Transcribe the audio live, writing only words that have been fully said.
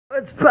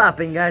What's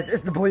popping, guys?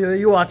 It's the boy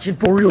you watching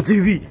For Real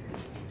TV.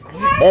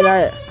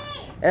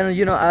 And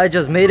you know, I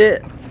just made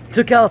it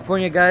to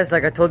California, guys.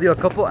 Like I told you a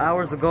couple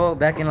hours ago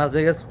back in Las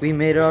Vegas, we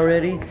made it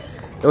already.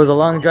 It was a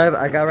long drive.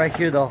 I got right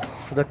here the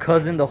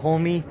cousin, the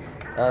homie.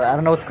 I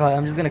don't know what to call you.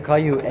 I'm just gonna call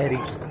you Eddie.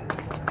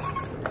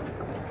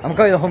 I'm gonna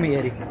call you the homie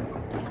Eddie.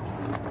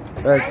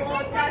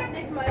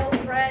 This is my old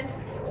friend.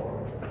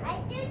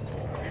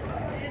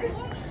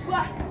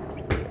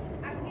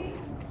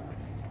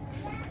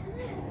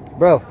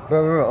 Bro.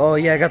 Oh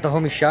yeah, I got the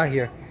homie Shah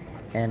here,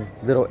 and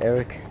little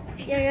Eric.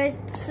 Yeah, guys,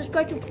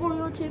 subscribe to For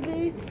Real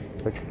TV.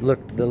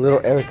 Look, the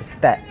little Eric is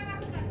fat.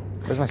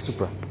 Where's my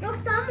Supra? No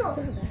estamos.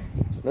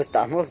 No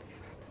estamos.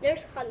 There's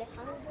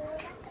Alejandro.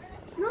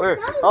 No Where?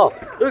 estamos. Oh,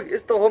 look,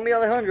 it's the homie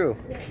Alejandro.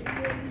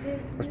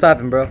 What's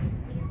poppin', bro?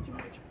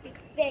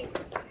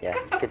 Thanks. Yeah,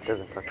 kid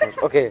doesn't talk much.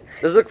 Okay,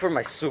 let's look for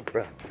my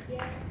Supra.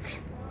 Yeah.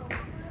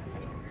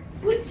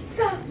 What's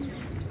up?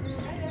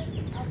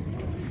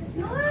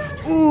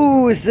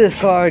 Ooh, it's this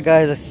car,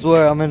 guys. I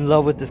swear I'm in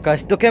love with this car. I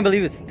still can't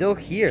believe it's still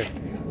here.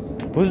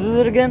 Who's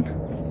it again?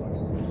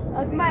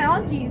 Like my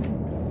auntie.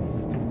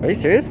 Are you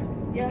serious?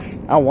 Yeah.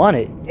 I want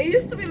it. It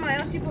used to be my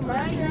auntie, but my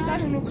auntie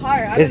got a new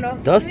car. I It's don't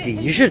know. dusty.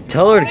 You should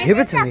tell her to give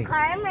it to me.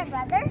 Car, my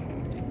brother.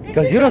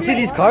 Because you don't see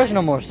these cars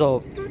no more,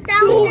 so.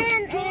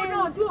 2000.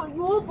 Dude,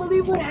 you won't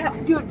believe what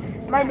happened.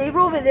 Dude, my neighbor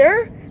over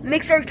there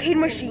makes arcade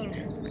machines.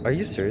 Are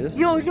you serious?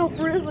 Yo,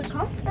 for real, like,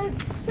 huh?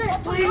 That's a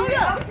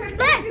Toyota.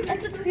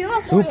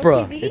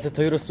 Supra. It's a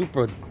Toyota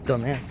Supra,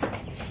 dumbass.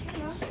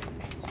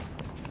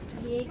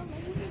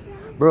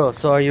 Bro,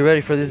 so are you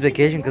ready for this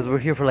vacation? Because we're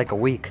here for like a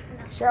week.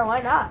 Sure, why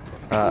not?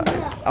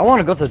 I want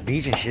to go to the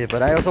beach and shit,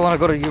 but I also want to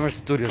go to Universal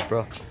Studios,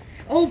 bro.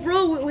 Oh,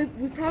 bro, we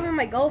probably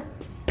might go.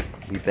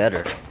 We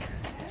better.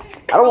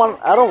 I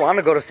don't want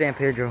to go to San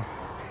Pedro.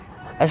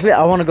 Actually,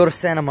 I want to go to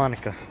Santa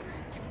Monica.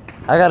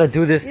 I gotta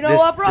do this. You know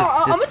what, bro?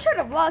 I'm gonna try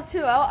to vlog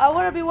too. I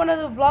want to be one of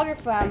the vlogger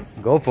fans.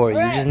 Go for it.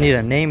 You just need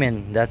a name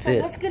and that's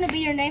it. What's gonna be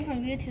your name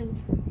from YouTube?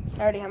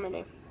 I already have my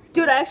name.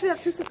 Dude, I actually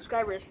have 2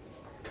 subscribers.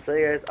 So,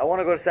 you guys, I want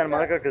to go to Santa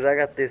Monica because I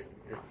got this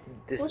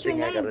What's your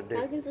thing I name? gotta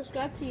do. I can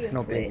subscribe to you.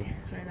 Snow Baby.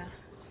 Right now.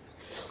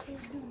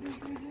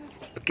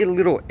 Look at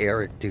little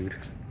Eric, dude.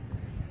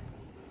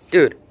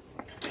 Dude,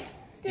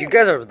 you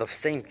guys are the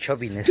same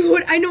chubbiness.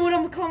 Dude, I know what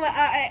I'm gonna call my.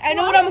 I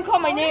know what I'm gonna call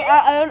my name.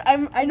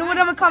 I know what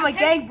I'm gonna call my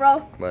gang, bro.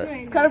 What?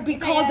 It's gonna be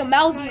called the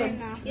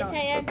Mousians. Yes, I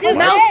am. The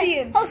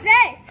Mousians.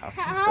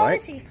 Jose. How old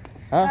is he?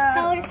 Huh?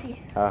 How old is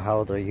he? How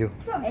old are you?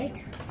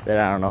 8. That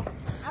I don't know.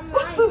 I'm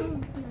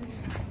 9.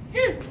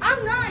 Dude,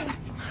 I'm 9.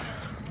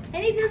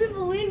 And he doesn't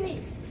believe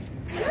me.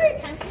 You know your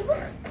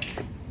timetables?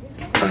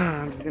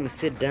 I'm just gonna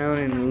sit down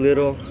and a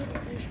little,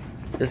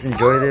 just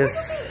enjoy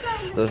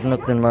this. There's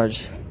nothing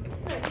much.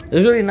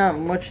 There's really not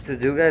much to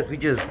do, guys. We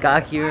just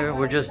got here.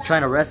 We're just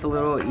trying to rest a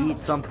little, eat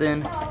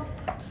something.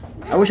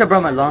 I wish I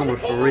brought my longboard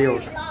for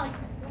reals.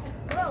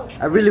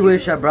 I really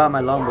wish I brought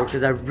my longboard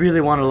because I really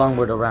want a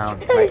longboard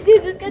around. Like,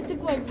 Dude, this guy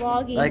took my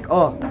vlogging. like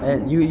oh,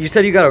 and you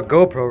said you got a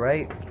GoPro,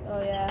 right?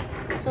 Oh yeah.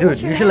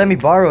 Dude, you should let me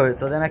borrow it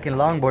so then I can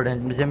longboard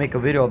and then make a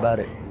video about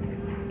it.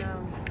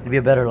 No. It'd be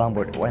a better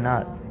longboard. Why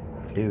not?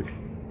 Dude,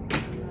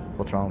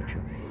 what's wrong with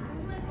you?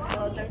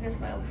 Oh, Douglas,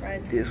 my old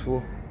friend. This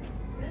fool.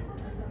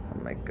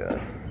 Oh my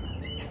god.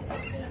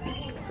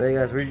 So you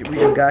guys, we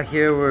just got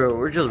here.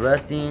 We're just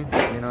resting.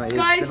 You know, it's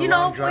Guys, been you a know,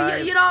 long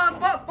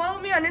drive. follow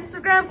me on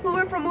Instagram,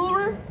 Cooler from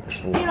Uber. This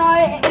You fool.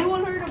 know,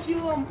 anyone heard a few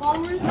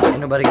followers? Ain't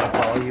nobody can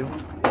follow you.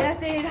 Yes,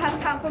 they have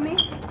time for me.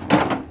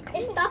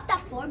 It stopped at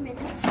 4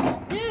 minutes.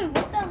 Dude,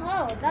 what the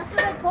hell? That's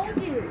what I told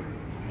you.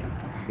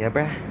 Yeah,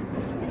 bruh.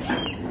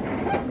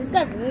 This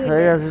guy really So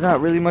you guys, there's not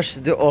really much to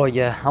do. Oh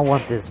yeah, I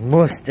want this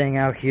Mustang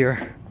out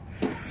here.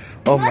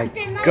 Oh my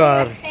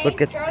god,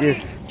 look at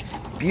this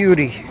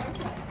beauty.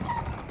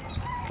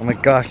 Oh my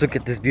gosh, look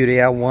at this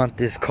beauty. I want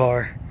this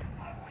car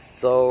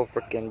so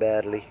freaking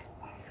badly.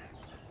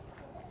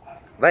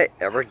 If I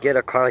ever get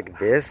a car like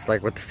this,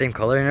 like with the same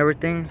color and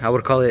everything, I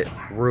would call it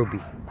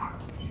Ruby.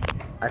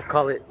 I'd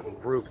call it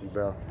Ruby,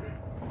 bro.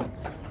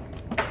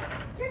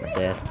 My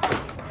dad.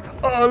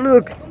 Oh,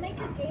 look.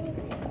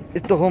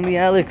 It's the homie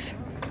Alex.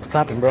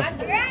 Poppin', bro.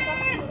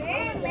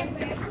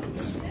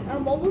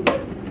 What was it?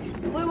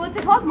 Wait, what's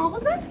it called? What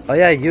was it? Oh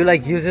yeah, you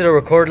like use it to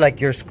record like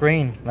your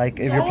screen, like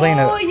if you're playing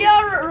Oh a.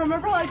 yeah,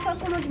 remember how it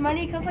cost so much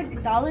money? It cost like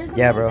dollars.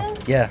 Yeah, bro.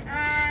 Yeah.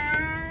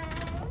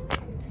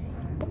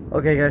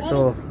 Okay, guys.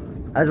 So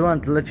I just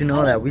wanted to let you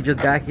know that we just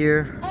got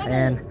here,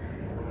 and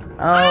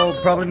I'll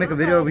probably make a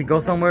video. We go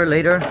somewhere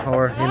later,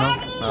 or you know,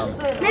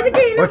 Maybe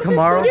to or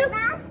tomorrow.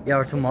 Yeah,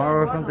 or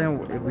tomorrow or something.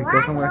 If we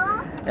go somewhere.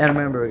 And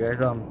remember, guys,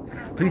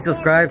 please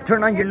subscribe,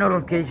 turn on your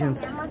notifications,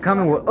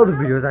 comment what other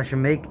videos I should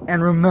make,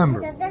 and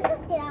remember,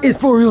 it's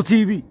For Real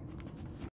TV.